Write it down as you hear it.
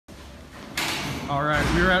All right,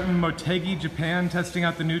 we are out in Motegi, Japan, testing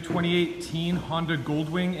out the new 2018 Honda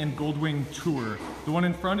Goldwing and Goldwing Tour. The one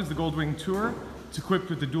in front is the Goldwing Tour. It's equipped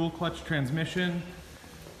with the dual clutch transmission,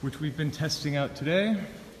 which we've been testing out today.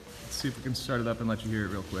 Let's see if we can start it up and let you hear it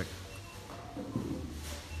real quick.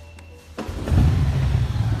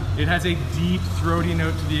 It has a deep, throaty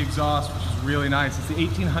note to the exhaust, which is really nice. It's the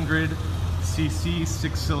 1800cc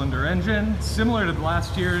six-cylinder engine, similar to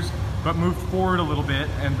last year's, but moved forward a little bit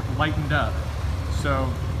and lightened up. So,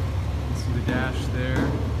 you can see the dash there.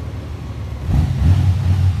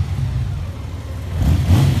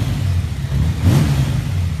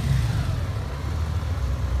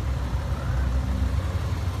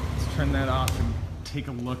 Let's turn that off and take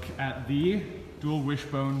a look at the dual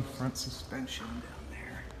wishbone front suspension down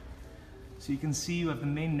there. So you can see you have the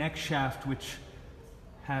main neck shaft, which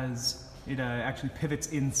has, it actually pivots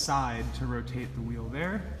inside to rotate the wheel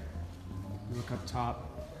there. You look up top,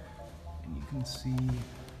 and you can see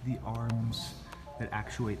the arms that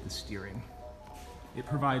actuate the steering. It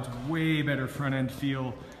provides way better front end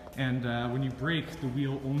feel, and when you brake, the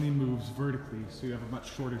wheel only moves vertically, so you have a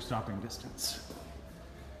much shorter stopping distance.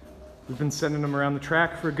 We've been sending them around the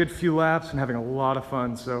track for a good few laps and having a lot of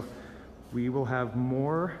fun, so we will have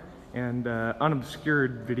more and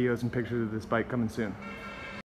unobscured videos and pictures of this bike coming soon.